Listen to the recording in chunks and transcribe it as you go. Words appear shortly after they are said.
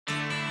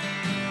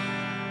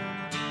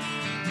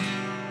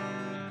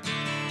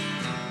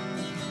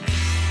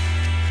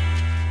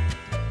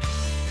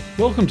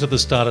Welcome to the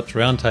Startups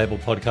Roundtable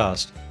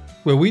podcast,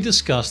 where we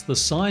discuss the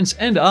science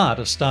and art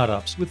of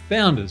startups with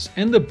founders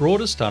and the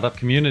broader startup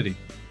community.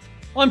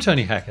 I'm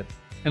Tony Hackett,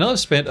 and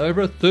I've spent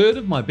over a third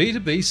of my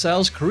B2B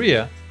sales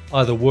career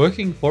either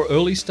working for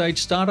early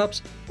stage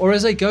startups or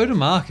as a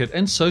go-to-market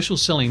and social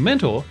selling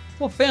mentor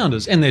for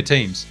founders and their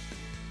teams.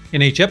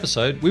 In each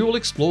episode, we will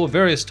explore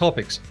various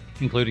topics,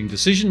 including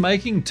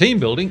decision-making, team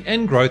building,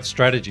 and growth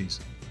strategies.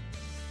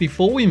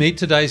 Before we meet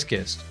today's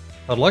guest,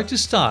 I'd like to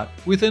start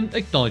with an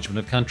acknowledgement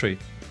of country.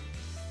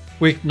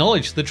 We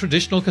acknowledge the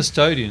traditional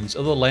custodians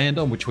of the land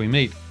on which we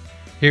meet.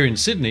 Here in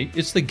Sydney,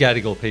 it's the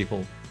Gadigal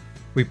people.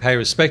 We pay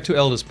respect to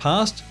elders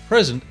past,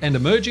 present, and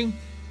emerging,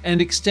 and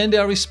extend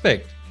our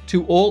respect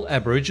to all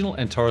Aboriginal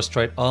and Torres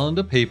Strait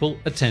Islander people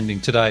attending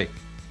today.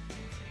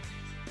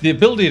 The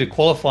ability to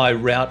qualify,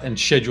 route, and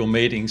schedule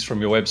meetings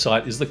from your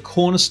website is the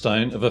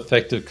cornerstone of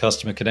effective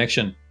customer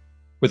connection.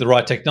 With the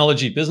right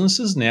technology,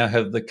 businesses now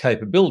have the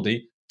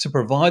capability to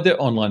provide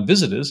their online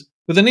visitors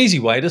with an easy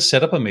way to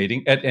set up a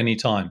meeting at any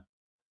time.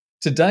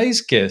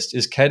 Today's guest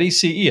is Caddy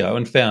CEO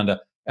and founder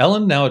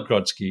Alan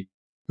Nowodgrodzki,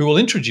 who will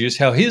introduce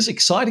how his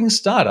exciting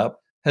startup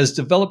has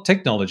developed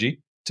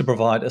technology to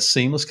provide a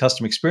seamless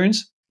customer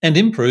experience and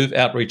improve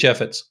outreach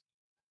efforts.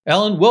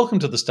 Alan, welcome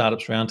to the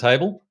Startups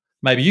Roundtable.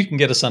 Maybe you can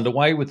get us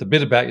underway with a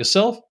bit about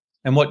yourself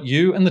and what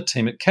you and the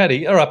team at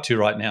Caddy are up to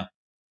right now.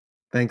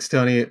 Thanks,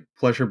 Tony.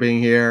 Pleasure being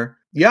here.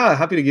 Yeah,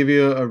 happy to give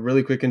you a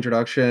really quick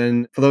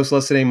introduction. For those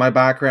listening, my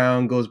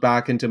background goes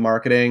back into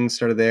marketing.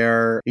 Started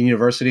there in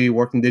university,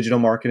 worked in digital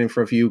marketing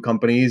for a few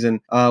companies, and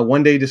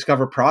one day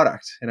discovered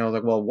product. And I was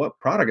like, well, what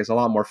product is a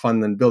lot more fun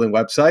than building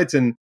websites?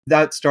 And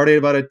that started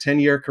about a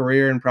 10-year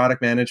career in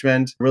product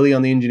management, really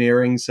on the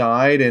engineering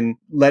side, and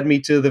led me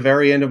to the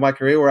very end of my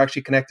career where I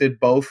actually connected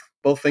both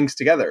things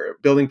together,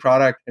 building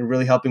product and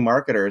really helping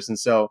marketers. And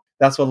so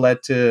that's what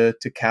led to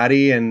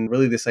Caddy and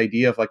really this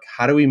idea of like,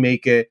 how do we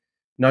make it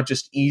not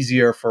just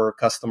easier for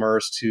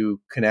customers to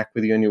connect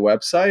with you on your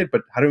website,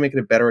 but how do we make it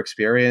a better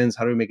experience?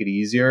 How do we make it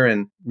easier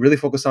and really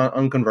focus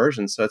on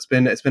conversions? So it's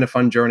been a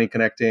fun journey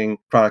connecting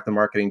product and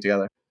marketing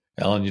together.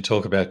 Alan, you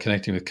talk about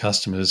connecting with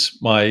customers.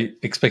 My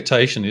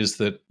expectation is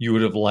that you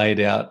would have laid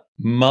out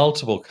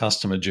multiple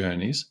customer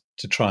journeys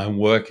to try and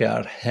work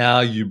out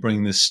how you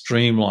bring this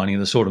streamlining,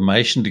 this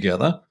automation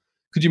together.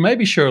 Could you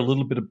maybe share a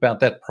little bit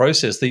about that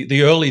process,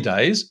 the early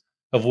days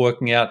of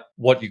working out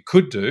what you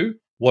could do,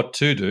 what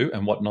to do,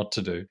 and what not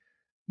to do?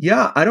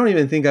 Yeah, I don't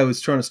even think I was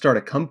trying to start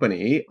a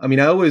company. I mean,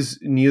 I always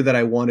knew that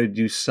I wanted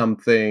to do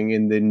something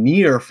in the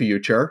near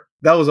future.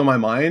 That was on my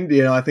mind.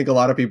 I think a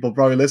lot of people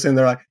probably listen.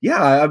 They're like,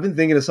 yeah, I've been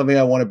thinking of something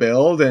I want to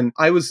build. And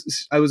I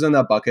was in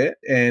that bucket,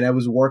 and I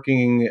was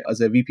working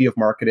as a VP of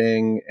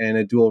marketing and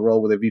a dual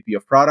role with a VP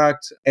of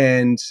product.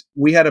 And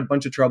we had a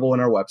bunch of trouble on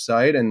our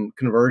website, and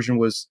conversion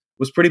was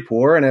pretty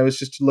poor. And I was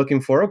just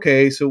looking for,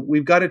 okay, so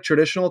we've got a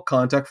traditional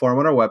contact form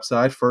on our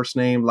website, first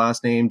name,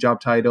 last name,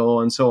 job title,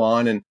 and so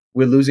on. And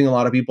we're losing a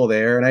lot of people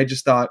there. And I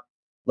just thought,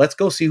 let's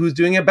go see who's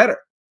doing it better.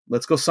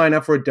 Let's go sign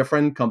up for a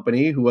different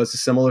company who has a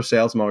similar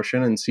sales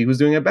motion and see who's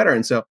doing it better.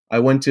 And so I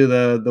went to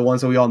the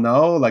ones that we all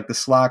know, like the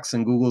Slacks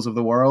and Googles of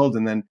the world.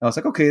 And then I was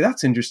like, okay,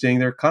 that's interesting.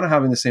 They're kind of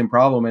having the same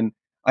problem. And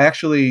I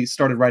actually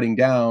started writing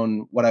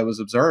down what I was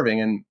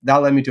observing. And that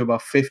led me to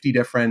about 50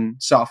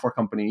 different software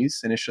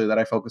companies initially that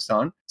I focused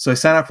on. So I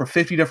signed up for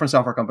 50 different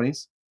software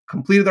companies,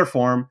 completed their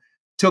form,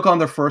 took on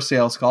their first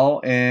sales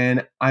call,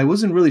 and I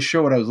wasn't really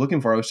sure what I was looking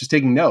for. I was just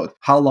taking notes.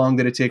 How long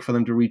did it take for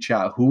them to reach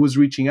out? Who was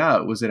reaching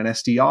out? Was it an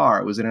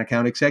SDR? Was it an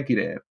account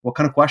executive? What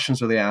kind of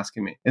questions were they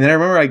asking me? And then I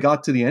remember I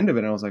got to the end of it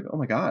and I was like, oh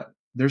my God,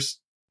 there's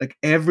like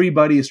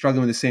everybody is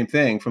struggling with the same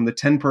thing, from the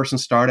 10-person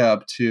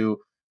startup to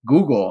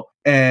Google.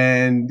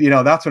 And,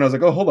 that's when I was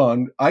like, oh, hold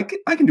on, I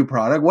can do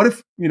product. What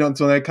if,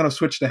 so I kind of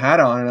switched the hat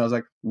on and I was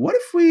like, what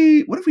if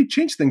we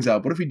change things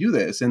up? What if we do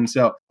this? And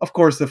so, of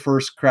course, the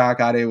first crack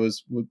at it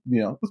was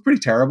pretty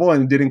terrible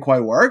and it didn't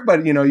quite work.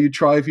 But, you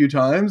try a few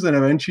times and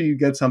eventually you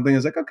get something.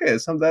 It's like, okay,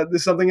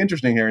 there's something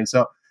interesting here. And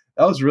so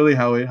that was really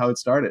how it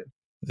started.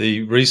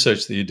 The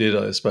research that you did,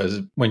 I suppose,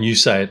 when you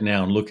say it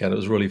now and look at it,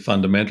 was really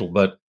fundamental.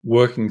 But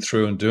working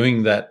through and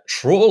doing that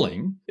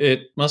trawling,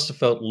 it must have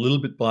felt a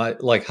little bit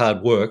like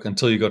hard work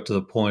until you got to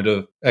the point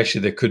of actually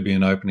there could be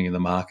an opening in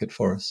the market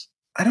for us.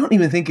 I don't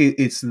even think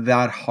it's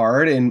that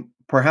hard. And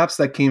perhaps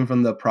that came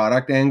from the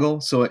product angle.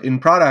 So in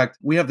product,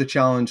 we have the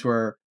challenge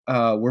where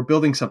we're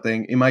building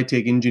something. It might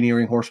take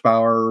engineering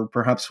horsepower,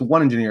 perhaps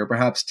one engineer,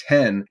 perhaps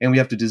 10. And we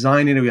have to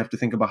design it. And we have to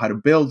think about how to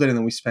build it. And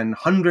then we spend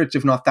hundreds,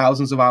 if not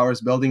thousands of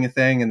hours building a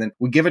thing. And then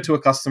we give it to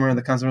a customer and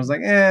the customer's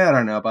like, I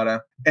don't know about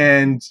it.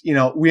 And,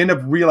 we end up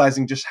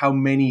realizing just how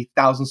many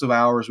thousands of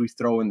hours we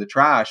throw in the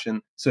trash.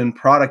 And so in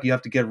product, you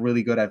have to get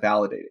really good at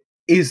validating.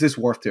 Is this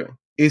worth doing?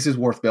 Is this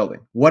worth building?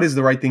 What is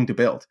the right thing to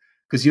build?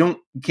 Because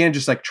you can't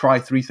just like try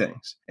 3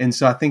 things. And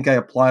so I think I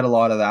applied a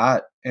lot of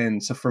that.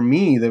 And so for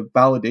me, the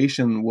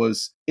validation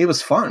was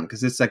fun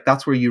because it's like,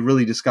 that's where you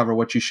really discover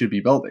what you should be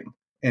building.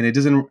 And it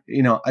doesn't,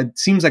 it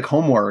seems like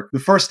homework. The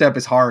first step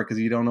is hard because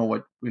you don't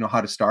know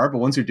how to start. But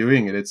once you're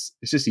doing it, it's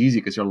just easy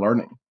because you're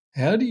learning.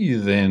 How do you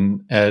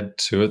then add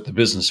to it the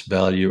business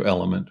value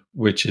element,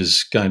 which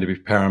is going to be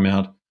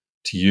paramount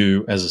to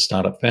you as a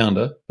startup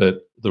founder, but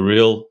the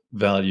real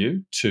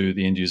value to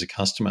the end user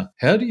customer?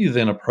 How do you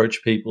then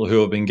approach people who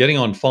have been getting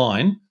on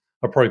fine?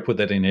 I'll probably put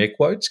that in air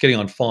quotes, getting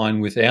on fine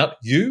without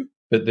you,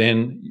 but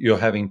then you're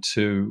having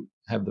to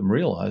have them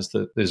realize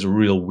that there's a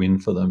real win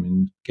for them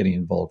in getting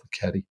involved with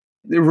Caddy.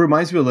 It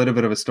reminds me a little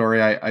bit of a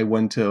story. I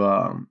went to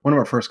one of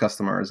our first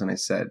customers and I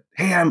said,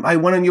 "Hey, I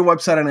went on your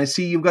website and I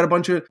see you've got a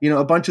bunch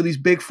of these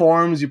big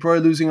forums. You're probably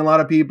losing a lot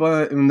of people."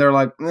 And they're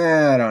like,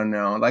 "I don't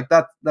know. Like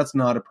that's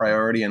not a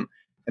priority." And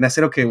I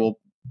said, "Okay, well,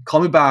 call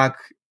me back.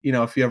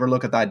 If you ever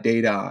look at that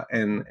data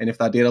and if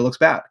that data looks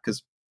bad,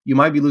 because you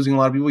might be losing a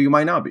lot of people, you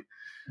might not be."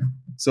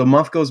 So a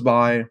month goes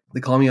by. They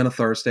call me on a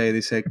Thursday.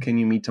 They say, "Can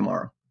you meet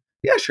tomorrow?"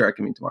 Yeah, sure, I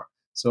can meet tomorrow.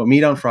 So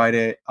meet on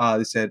Friday.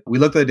 They said, "We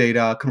looked at the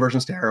data,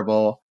 conversion's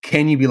terrible.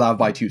 Can you be live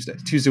by Tuesday?"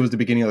 Tuesday was the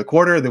beginning of the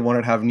quarter. They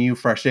wanted to have new,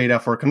 fresh data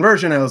for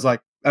conversion. I was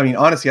like,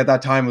 honestly, at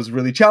that time it was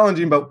really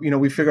challenging, but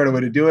we figured out a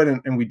way to do it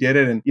and we did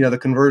it. And the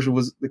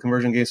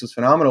conversion gains was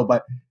phenomenal.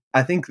 But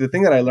I think the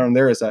thing that I learned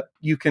there is that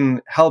you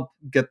can help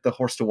get the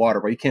horse to water,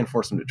 but you can't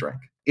force them to drink.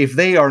 If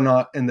they are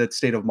not in that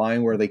state of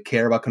mind where they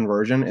care about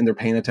conversion and they're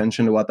paying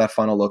attention to what that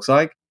funnel looks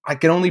like, I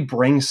can only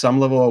bring some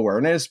level of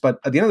awareness. But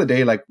at the end of the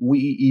day, like, we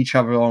each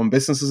have our own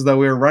businesses that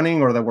we're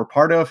running or that we're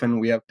part of, and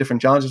we have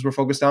different challenges we're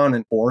focused on,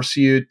 and force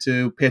you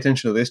to pay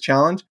attention to this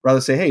challenge rather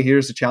than say, "Hey,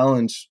 here's a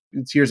challenge.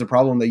 Here's a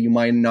problem that you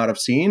might not have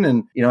seen.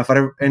 And, if at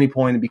any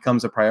point it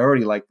becomes a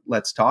priority, like,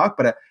 let's talk."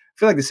 But I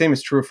feel like the same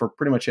is true for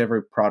pretty much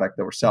every product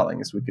that we're selling.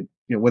 Is we could,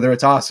 whether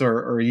it's us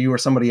or you or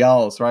somebody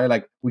else, right?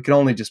 Like, we can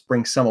only just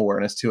bring some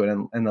awareness to it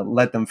and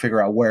let them figure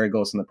out where it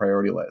goes in the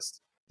priority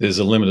list. There's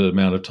a limited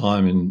amount of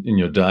time in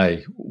your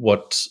day.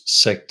 What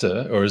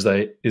sector, or is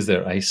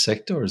there a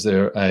sector, or is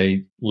there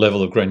a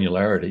level of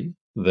granularity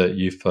that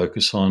you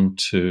focus on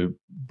to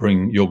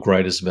bring your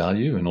greatest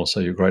value and also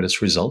your greatest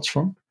results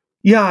from?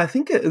 Yeah, I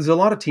think there's a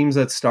lot of teams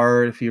that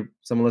start. If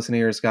someone listening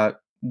here has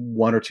got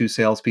one or two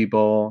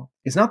salespeople,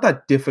 it's not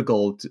that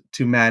difficult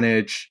to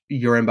manage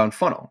your inbound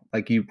funnel.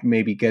 Like, you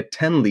maybe get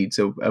 10 leads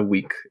a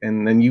week,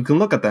 and then you can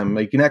look at them.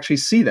 Like, you can actually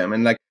see them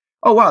and like,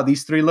 "Oh, wow,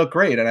 these 3 look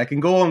great." And I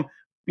can go on,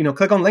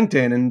 click on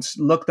LinkedIn and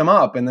look them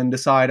up and then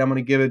decide I'm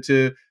going to give it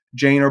to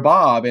Jane or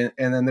Bob. And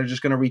then they're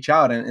just going to reach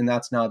out. And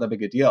that's not that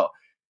big a deal.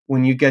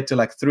 When you get to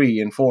like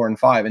 3 and 4 and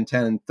 5 and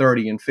 10 and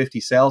 30 and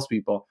 50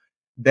 salespeople,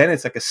 then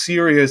it's like a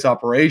serious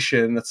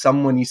operation that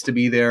someone needs to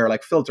be there,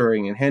 like,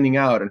 filtering and handing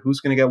out and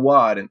who's going to get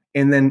what.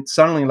 And then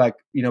suddenly, like,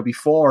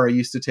 before it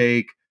used to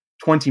take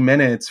 20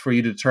 minutes for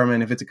you to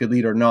determine if it's a good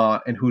lead or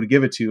not and who to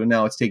give it to. And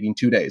now it's taking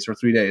 2 days or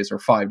 3 days or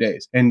 5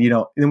 days. And,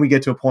 and then we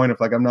get to a point of,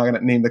 like, I'm not going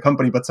to name the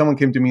company, but someone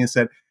came to me and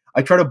said,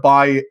 "I tried to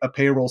buy a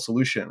payroll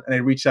solution and I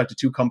reached out to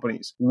 2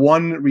 companies.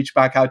 One reached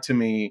back out to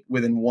me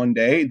within 1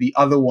 day. The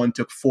other one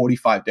took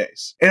 45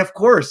 days. And of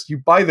course, you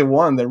buy the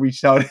one that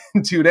reached out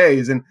in 2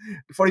 days. And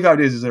 45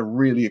 days is a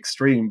really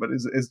extreme, but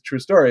it's a true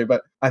story.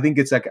 But I think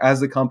it's like,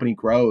 as the company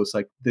grows,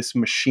 like, this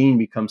machine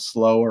becomes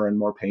slower and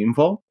more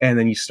painful. And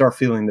then you start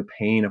feeling the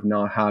pain of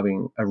not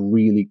having a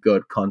really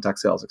good contact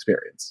sales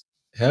experience.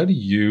 How do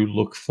you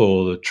look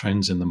for the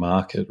trends in the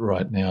market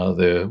right now? Are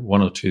there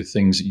 1 or 2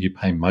 things that you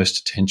pay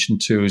most attention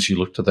to as you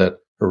look to that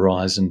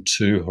Horizon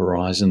 2,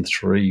 Horizon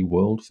 3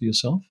 world for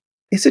yourself?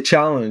 It's a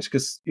challenge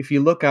because if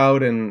you look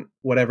out and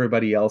what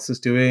everybody else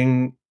is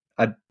doing,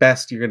 at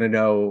best, you're going to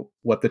know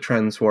what the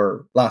trends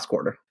were last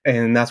quarter.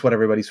 And that's what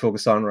everybody's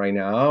focused on right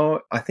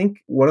now. I think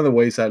one of the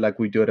ways that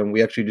we do it, and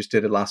we actually just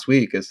did it last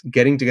week, is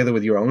getting together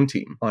with your own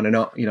team on an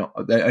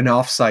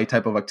offsite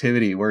type of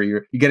activity where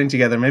you're getting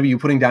together. Maybe you're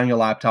putting down your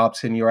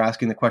laptops and you're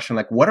asking the question,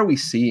 like, what are we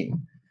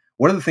seeing?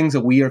 What are the things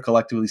that we are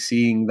collectively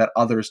seeing that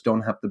others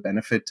don't have the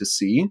benefit to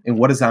see? And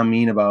what does that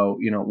mean about,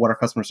 what our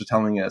customers are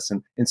telling us?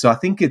 And so I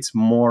think it's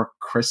more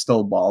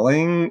crystal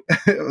balling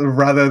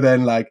rather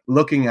than like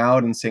looking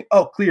out and saying,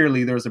 "Oh,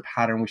 clearly there's a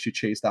pattern, we should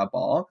chase that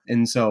ball."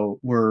 And so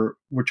we're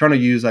trying to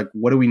use, like,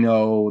 what do we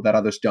know that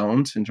others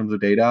don't in terms of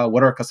data?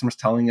 What are our customers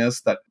telling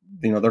us that,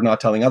 they're not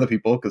telling other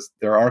people because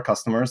they're our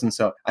customers? And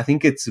so I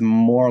think it's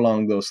more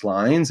along those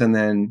lines. And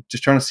then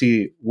just trying to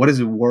see what is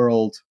the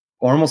world,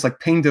 or almost like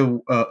paint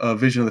a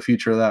vision of the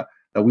future that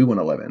we want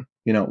to live in.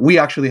 We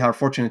actually are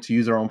fortunate to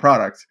use our own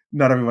product.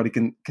 Not everybody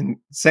can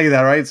say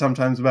that, right?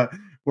 Sometimes, but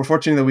we're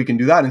fortunate that we can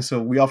do that. And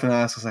so we often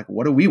ask us, like,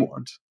 what do we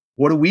want?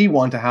 What do we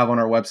want to have on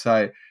our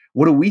website?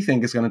 What do we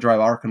think is going to drive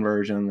our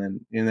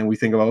conversion? And then we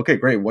think about, okay,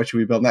 great, what should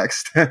we build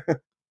next?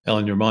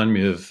 Alan, you remind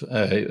me of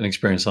an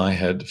experience I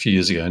had a few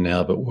years ago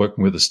now, but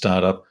working with a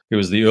startup. It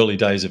was the early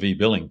days of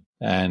e-billing.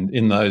 And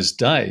in those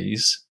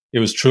days, it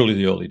was truly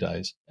the early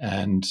days,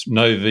 and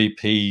no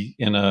VP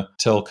in a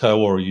telco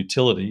or a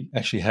utility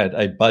actually had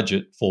a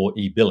budget for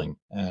e-billing.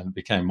 And it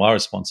became my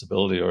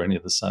responsibility, or any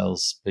of the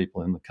sales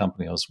people in the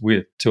company I was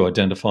with, to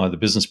identify the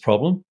business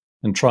problem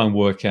and try and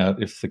work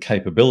out if the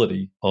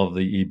capability of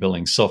the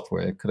e-billing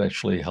software could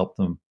actually help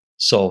them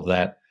solve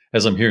that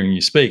as I'm hearing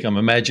you speak, I'm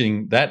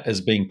imagining that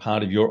as being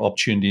part of your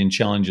opportunity and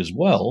challenge as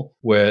well,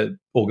 where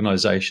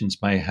organizations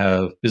may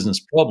have business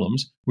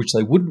problems which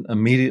they wouldn't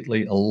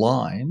immediately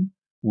align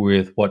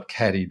with what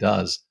Caddy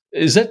does.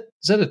 Is that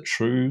a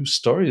true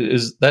story?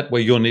 Is that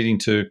where you're needing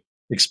to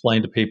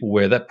explain to people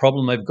where that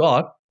problem they've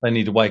got, they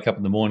need to wake up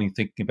in the morning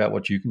thinking about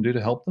what you can do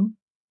to help them?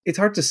 It's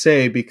hard to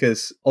say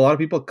because a lot of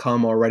people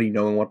come already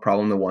knowing what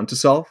problem they want to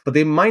solve, but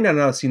they might not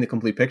have seen the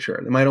complete picture.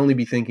 They might only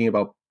be thinking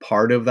about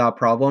part of that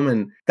problem.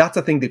 And that's,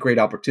 I think, the great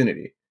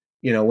opportunity.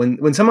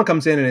 When someone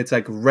comes in and it's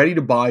like ready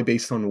to buy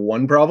based on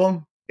one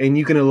problem and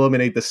you can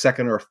eliminate the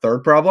second or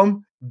third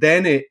problem,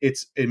 then it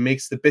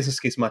makes the business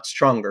case much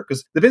stronger,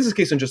 because the business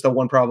case on just that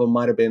one problem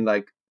might have been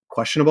like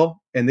questionable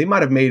and they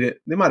might have been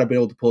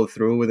able to pull it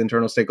through with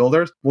internal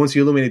stakeholders. Once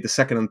you eliminate the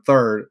second and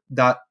third,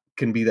 that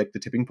can be like the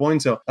tipping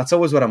point. So that's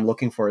always what I'm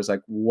looking for, is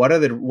like, what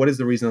is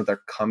the reason that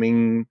they're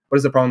coming? What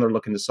is the problem they're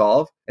looking to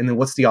solve? And then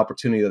what's the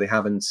opportunity that they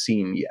haven't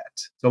seen yet?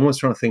 So I'm always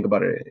trying to think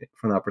about it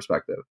from that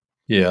perspective.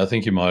 Yeah, I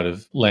think you might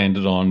have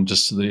landed on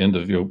just to the end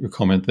of your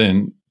comment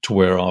then to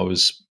where I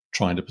was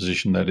trying to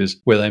position, that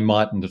is where they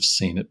mightn't have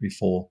seen it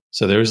before.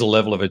 So there is a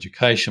level of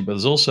education, but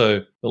there's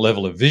also a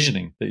level of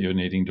visioning that you're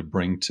needing to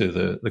bring to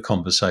the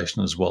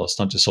conversation as well. It's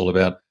not just all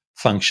about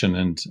function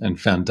and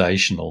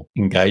foundational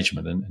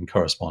engagement and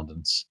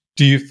correspondence.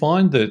 Do you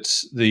find that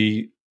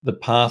the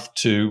path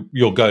to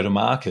your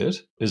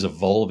go-to-market is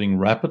evolving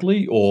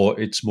rapidly, or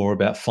it's more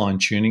about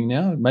fine-tuning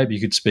now? Maybe you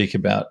could speak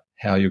about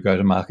how your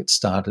go-to-market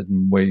started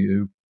and where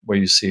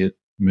you see it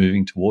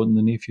moving toward in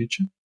the near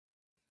future.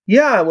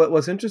 Yeah,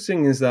 what's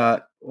interesting is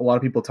that a lot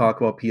of people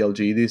talk about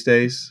PLG these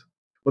days.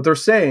 What they're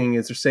saying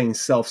is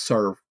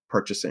self-serve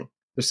purchasing.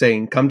 They're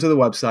saying, come to the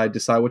website,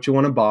 decide what you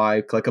want to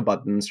buy, click a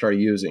button, start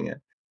using it.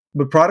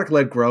 But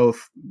product-led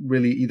growth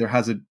really either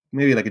has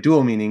maybe like a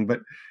dual meaning, but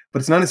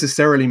it's not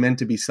necessarily meant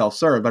to be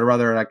self-serve, but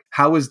rather like,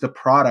 how is the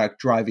product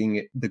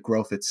driving the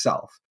growth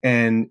itself?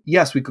 And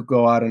yes, we could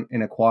go out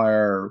and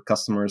acquire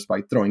customers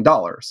by throwing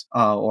dollars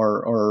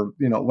or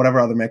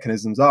whatever other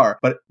mechanisms are.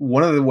 But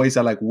one of the ways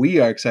that like we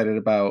are excited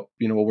about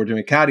what we're doing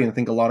at Caddy, and I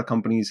think a lot of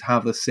companies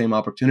have the same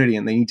opportunity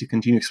and they need to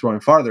continue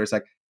exploring farther, is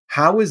like,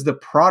 how is the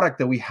product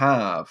that we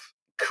have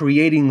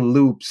creating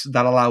loops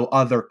that allow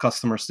other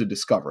customers to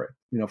discover it?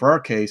 For our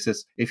case,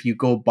 is if you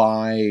go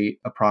buy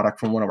a product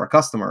from one of our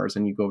customers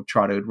and you go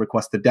try to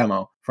request a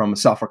demo from a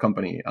software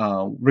company,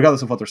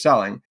 regardless of what they're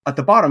selling, at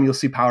the bottom, you'll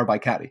see Powered by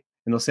Caddy.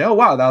 And they'll say, oh,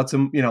 wow, that's,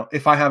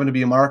 if I happen to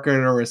be a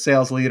marketer or a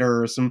sales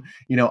leader or some,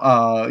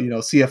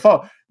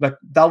 CFO, like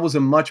that was a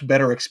much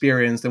better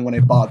experience than when I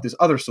bought this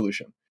other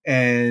solution.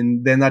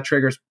 And then that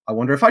triggers, I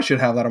wonder if I should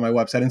have that on my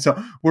website. And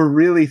so we're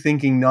really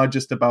thinking not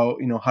just about,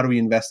 how do we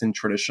invest in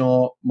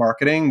traditional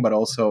marketing, but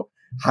also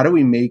how do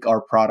we make our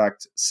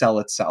product sell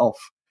itself?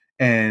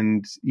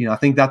 And, I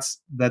think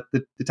that's the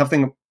tough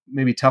thing,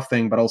 maybe tough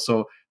thing, but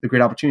also the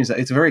great opportunity is that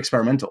it's very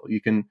experimental. You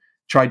can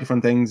try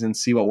different things and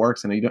see what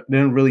works. And you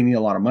don't really need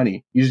a lot of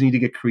money. You just need to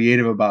get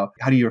creative about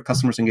how do your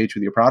customers engage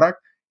with your product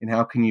and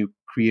how can you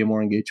create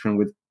more engagement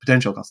with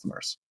potential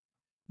customers.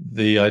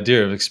 The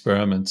idea of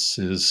experiments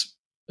is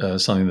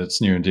something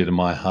that's near and dear to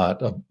my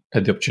heart. I've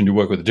had the opportunity to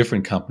work with a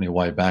different company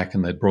way back,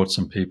 and they brought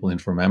some people in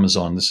from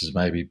Amazon. This is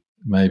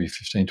maybe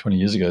 15, 20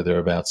 years ago,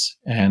 thereabouts.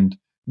 And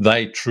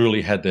they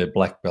truly had their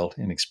black belt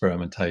in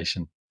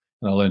experimentation.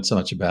 And I learned so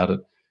much about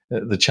it.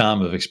 The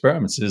charm of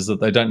experiments is that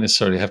they don't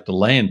necessarily have to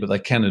land, but they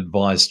can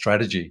advise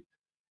strategy.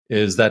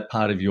 Is that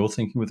part of your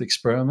thinking with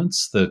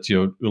experiments, that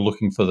you're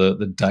looking for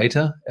the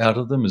data out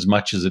of them as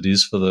much as it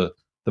is for the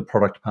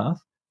product path?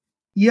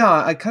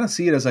 Yeah, I kind of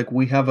see it as like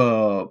we have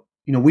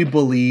we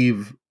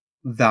believe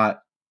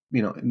that,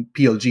 in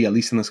PLG, at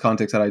least in this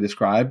context that I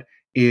described,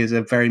 is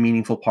a very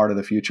meaningful part of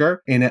the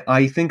future. And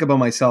I think about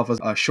myself as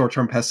a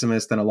short-term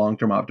pessimist and a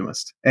long-term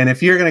optimist. And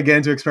if you're going to get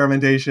into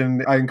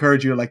experimentation, I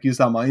encourage you to use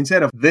that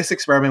mindset of this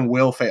experiment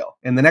will fail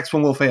and the next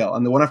one will fail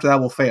and the one after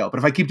that will fail. But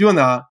if I keep doing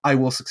that, I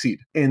will succeed.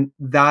 And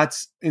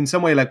that's in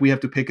some way, we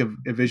have to pick a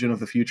vision of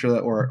the future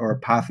or a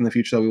path in the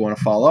future that we want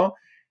to follow.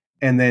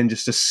 And then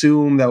just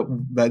assume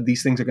that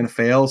these things are going to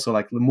fail.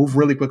 So move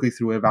really quickly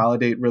through it,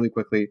 validate really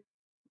quickly,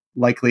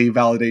 likely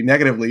validate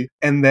negatively,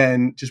 and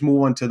then just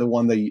move on to the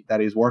one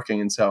that is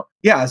working. And so,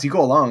 yeah, as you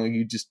go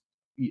along,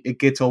 it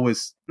gets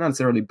always not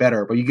necessarily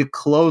better, but you get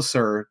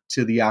closer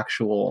to the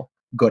actual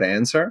good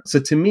answer.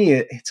 So to me,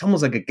 it's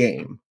almost like a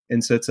game.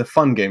 And so it's a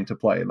fun game to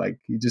play.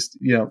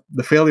 The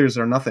failures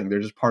are nothing.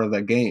 They're just part of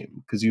that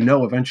game because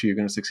eventually you're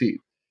going to succeed.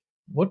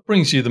 What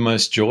brings you the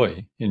most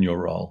joy in your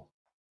role?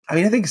 I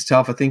mean, I think it's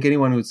tough. I think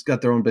anyone who's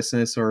got their own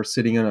business or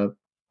sitting in a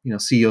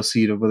CEO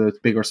seat, of whether it's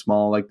big or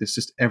small, this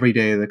just every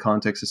day the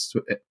context is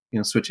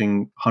switching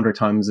 100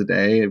 times a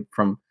day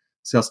from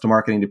sales to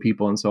marketing to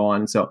people and so on.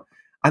 And so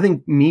I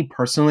think me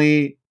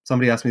personally,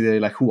 somebody asked me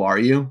today, who are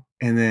you?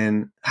 And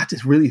then I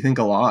just really think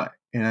a lot.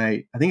 And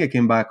I think I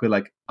came back with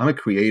I'm a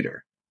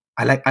creator.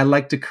 I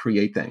like to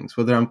create things,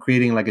 whether I'm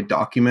creating like a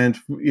document,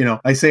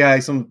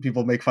 some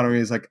people make fun of me.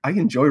 It's like, I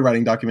enjoy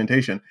writing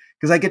documentation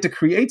because I get to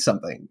create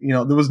something,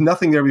 there was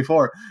nothing there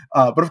before.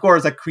 But of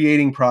course, like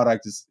creating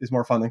product is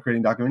more fun than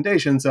creating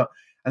documentation. So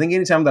I think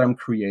anytime that I'm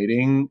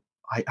creating,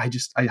 I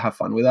have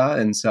fun with that.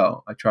 And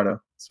so I try to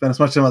spend as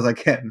much time as I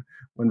can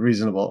when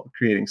reasonable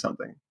creating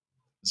something.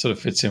 Sort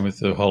of fits in with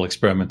the whole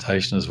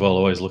experimentation as well,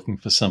 always looking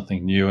for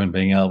something new and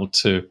being able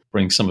to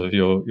bring some of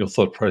your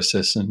thought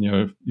process and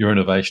your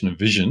innovation and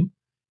vision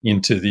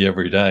into the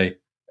everyday.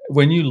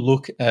 When you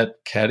look at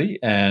Caddy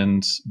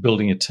and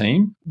building a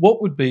team, what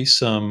would be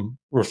some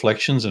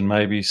reflections and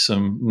maybe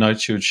some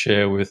notes you would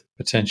share with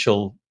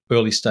potential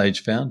early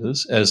stage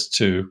founders as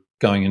to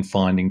going and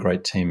finding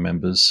great team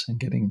members and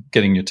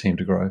getting your team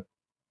to grow?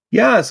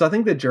 Yeah, so I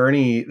think the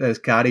journey as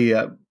Caddy,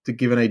 to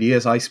give an idea,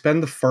 is I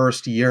spent the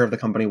first year of the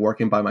company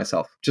working by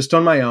myself, just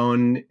on my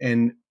own.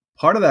 And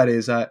part of that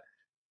is that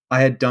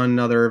I had done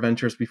other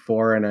ventures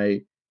before,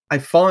 and I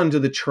fall into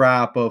the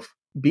trap of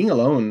being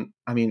alone.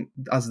 I mean,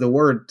 as the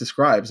word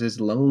describes, is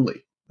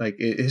lonely. Like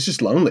it's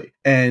just lonely.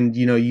 And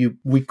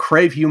we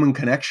crave human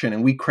connection,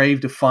 and we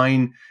crave to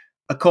find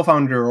a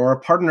co-founder or a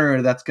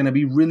partner that's going to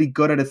be really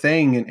good at a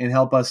thing and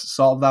help us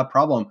solve that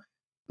problem.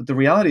 But the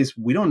reality is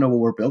we don't know what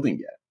we're building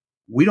yet.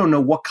 We don't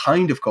know what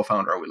kind of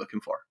co-founder are we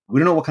looking for. We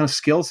don't know what kind of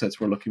skill sets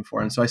we're looking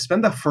for. And so I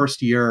spent that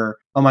first year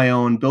on my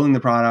own building the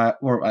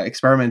product, or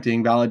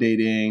experimenting,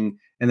 validating,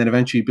 and then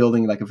eventually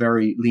building like a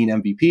very lean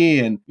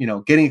MVP and,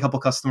 getting a couple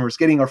customers,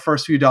 getting our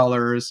first few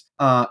dollars.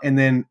 And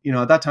then,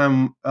 at that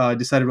time,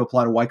 decided to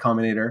apply to Y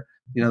Combinator,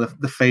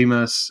 the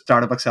famous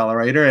startup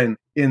accelerator.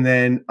 And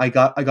then I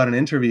got an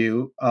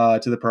interview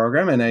to the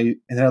program, and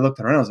then I looked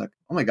around. I was like,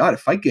 oh my God,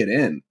 if I get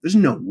in, there's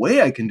no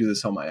way I can do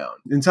this on my own.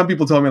 And some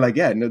people told me like,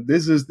 yeah, no,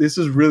 this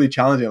is really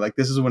challenging. Like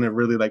this is when it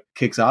really like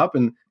kicks up.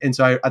 And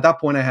so at that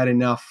point I had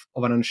enough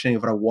of an understanding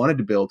of what I wanted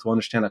to build to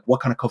understand like what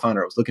kind of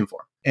co-founder I was looking for.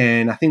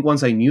 And I think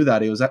once I knew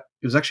that, it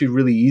was actually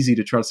really easy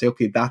to try to say,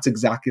 okay, that's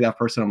exactly that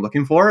person I'm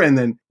looking for. And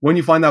then when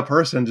you find that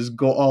person, just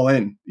go all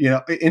in,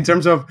 in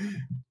terms of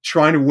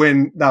trying to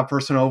win that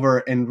person over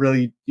and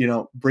really,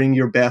 bring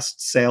your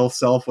best sales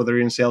self, whether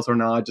you're in sales or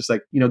not, just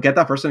like, get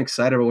that person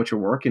excited about what you're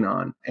working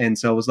on. And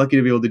so I was lucky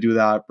to be able to do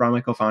that. Brian,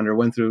 my co-founder,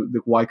 went through the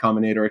Y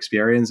Combinator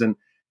experience. And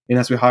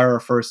as we hire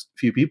our first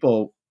few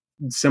people,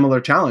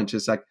 similar challenge.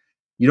 It's like,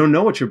 you don't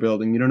know what you're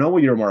building. You don't know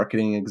what you're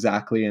marketing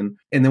exactly. And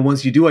then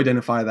once you do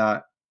identify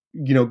that,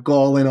 go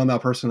all in on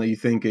that person that you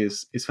think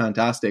is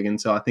fantastic. And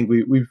so I think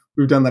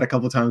we've done that a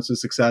couple of times with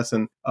success,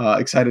 and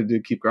excited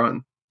to keep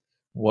growing.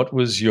 What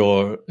was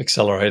your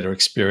accelerator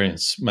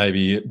experience?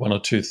 Maybe one or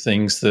two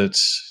things that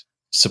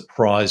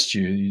surprised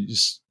you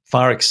just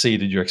far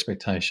exceeded your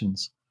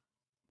expectations?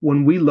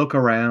 When we look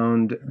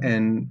around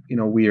and,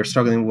 we are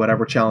struggling with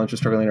whatever challenge we're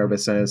struggling in our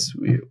business,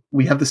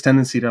 we have this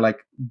tendency to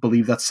like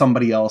believe that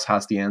somebody else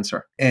has the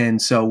answer.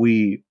 And so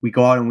we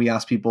go out and we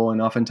ask people,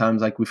 and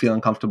oftentimes like we feel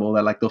uncomfortable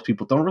that like those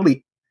people don't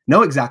really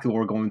know exactly what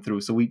we're going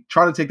through. So we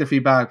try to take their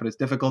feedback, but it's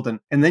difficult.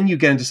 And then you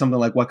get into something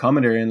like Y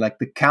Combinator, and like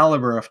the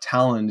caliber of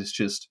talent is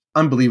just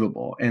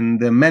unbelievable. And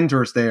the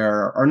mentors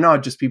there are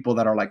not just people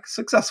that are like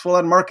successful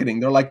at marketing.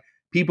 They're like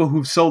people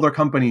who've sold their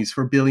companies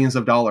for billions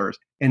of dollars.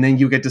 And then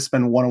you get to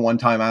spend one-on-one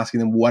time asking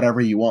them whatever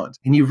you want.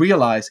 And you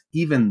realize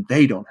even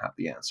they don't have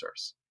the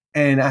answers.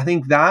 And I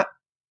think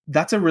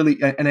that's a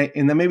really,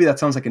 and then maybe that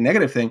sounds like a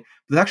negative thing,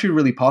 but it's actually a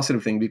really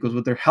positive thing, because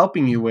what they're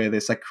helping you with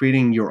is like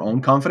creating your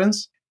own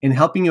confidence and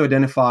helping you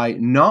identify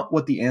not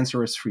what the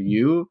answer is for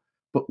you,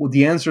 but what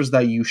the answers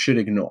that you should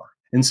ignore.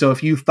 And so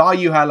if you thought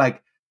you had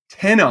like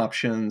 10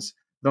 options,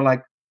 they're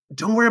like,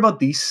 don't worry about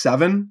these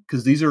 7,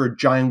 because these are a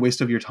giant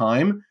waste of your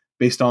time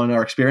based on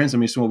our experience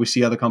and based on what we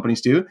see other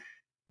companies do.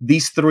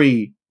 These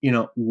 3,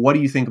 what do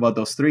you think about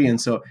those 3?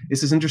 And so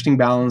it's this interesting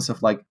balance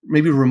of like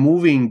maybe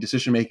removing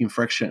decision-making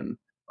friction,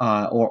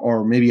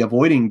 or maybe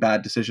avoiding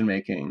bad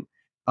decision-making,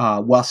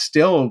 while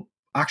still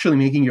actually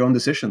making your own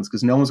decisions,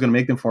 because no one's going to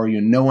make them for you.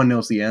 No one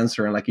knows the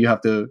answer. And like, you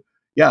have to,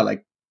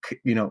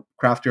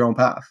 craft your own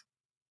path.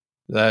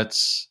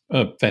 That's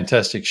a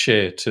fantastic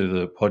share to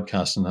the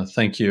podcast, and I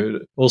thank you.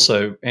 It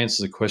also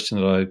answers a question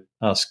that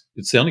I ask.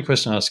 It's the only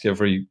question I ask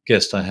every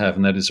guest I have,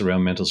 and that is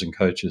around mentors and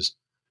coaches.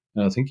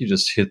 And I think you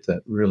just hit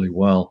that really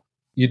well.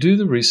 You do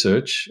the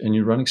research and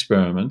you run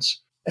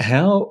experiments.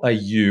 How are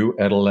you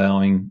at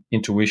allowing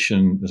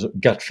intuition,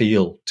 gut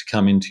feel, to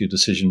come into your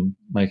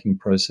decision-making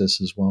process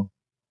as well?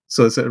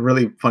 So it's a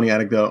really funny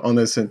anecdote on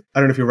this. And I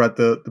don't know if you read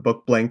the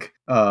book Blink,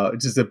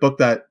 which is a book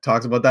that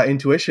talks about that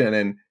intuition.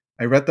 And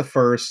I read the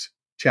first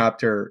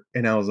chapter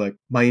and I was like,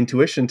 my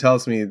intuition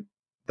tells me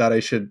that I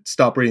should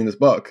stop reading this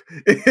book.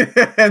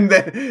 But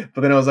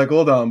then I was like,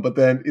 hold on, but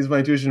then is my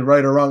intuition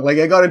right or wrong? Like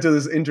I got into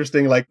this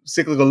interesting like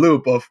cyclical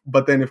loop of,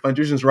 but then if my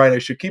intuition's right, I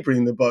should keep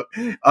reading the book.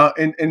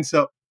 And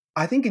so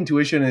I think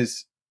intuition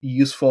is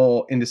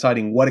useful in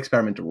deciding what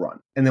experiment to run.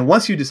 And then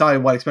once you decide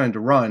what experiment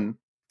to run,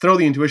 throw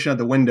the intuition out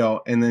the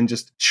window and then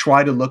just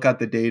try to look at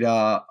the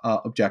data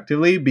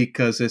objectively,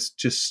 because it's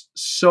just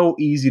so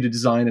easy to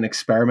design an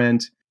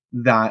experiment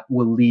that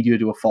will lead you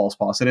to a false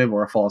positive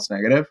or a false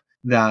negative.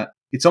 that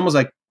it's almost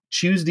like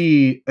choose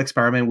the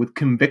experiment with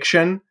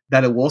conviction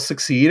that it will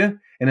succeed.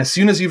 And as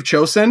soon as you've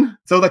chosen,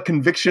 throw that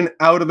conviction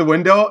out of the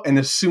window and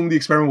assume the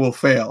experiment will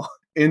fail.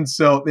 And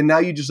so then now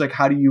you just like,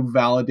 how do you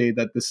validate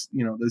that this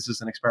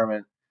is an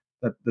experiment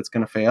that's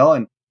going to fail?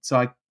 And so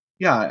I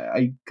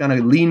kind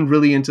of lean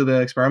really into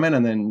the experiment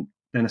and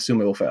then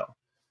assume it will fail.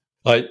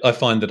 I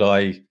find that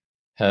I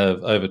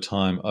have over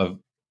time, I've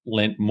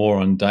lent more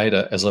on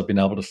data as I've been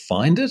able to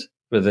find it,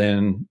 but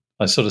then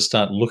I sort of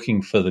start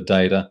looking for the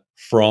data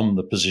from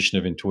the position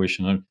of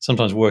intuition. I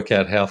sometimes work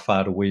out how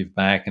far to weave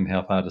back and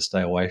how far to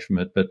stay away from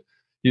it, but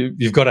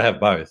you've got to have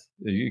both.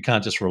 You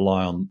can't just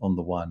rely on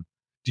the one.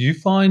 Do you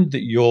find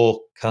that your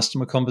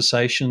customer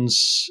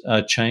conversations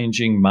are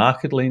changing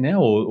markedly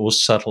now or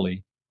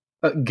subtly?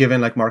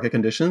 Given like market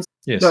conditions?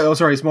 Yes. No,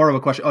 sorry, it's more of a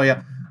question. Oh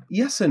yeah.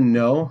 Yes and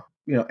no.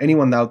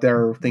 Anyone out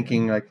there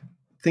thinking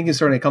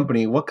starting a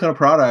company, what kind of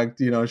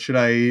product, should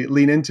I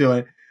lean into?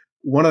 And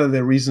one of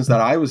the reasons that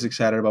I was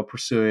excited about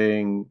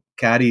pursuing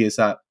Caddy is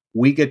that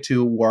we get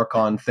to work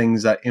on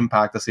things that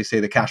impact, as they say,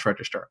 the cash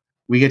register.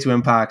 We get to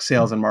impact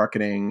sales and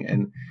marketing,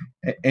 and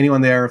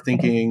anyone there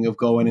thinking of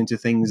going into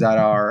things that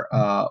are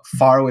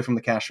far away from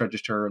the cash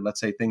register, let's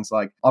say things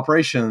like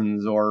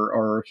operations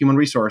or human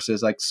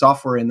resources, like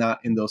software in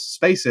those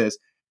spaces,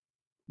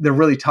 they're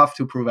really tough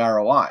to prove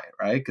ROI,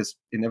 right? Because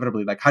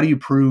inevitably, like, how do you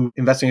prove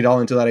investing a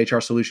dollar into that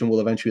HR solution will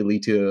eventually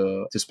lead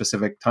to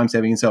specific time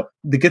saving? And so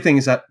the good thing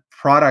is that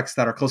products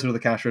that are closer to the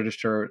cash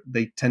register,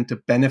 they tend to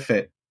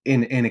benefit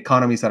in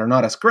economies that are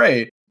not as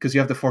great, because you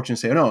have the fortune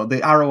to say, oh, no, the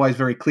ROI is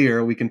very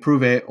clear. We can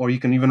prove it, or you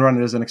can even run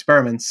it as an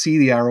experiment, see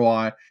the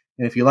ROI.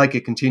 And if you like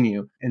it,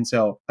 continue. And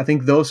so I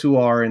think those who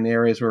are in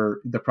areas where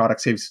the product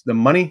saves them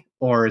money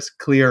or is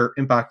clear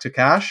impact to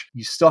cash,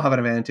 you still have an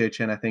advantage.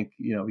 And I think,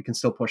 we can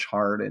still push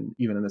hard and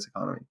even in this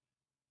economy.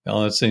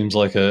 Well, it seems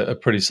like a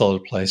pretty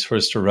solid place for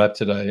us to wrap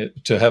today,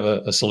 to have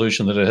a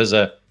solution that has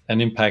an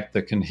impact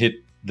that can hit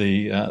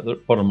the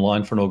bottom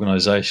line for an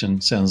organization.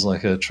 Sounds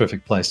like a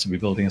terrific place to be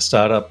building a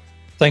startup.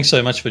 Thanks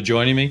so much for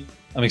joining me.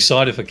 I'm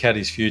excited for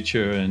Caddy's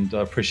future, and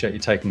I appreciate you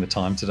taking the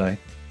time today.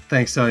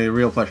 Thanks, Tony. A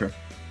real pleasure.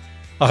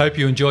 I hope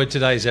you enjoyed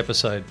today's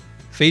episode.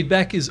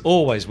 Feedback is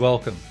always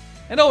welcome,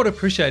 and I would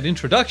appreciate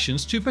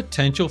introductions to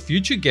potential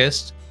future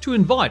guests to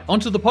invite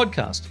onto the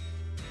podcast.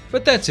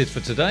 But that's it for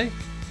today.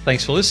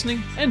 Thanks for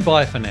listening, and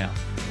bye for now.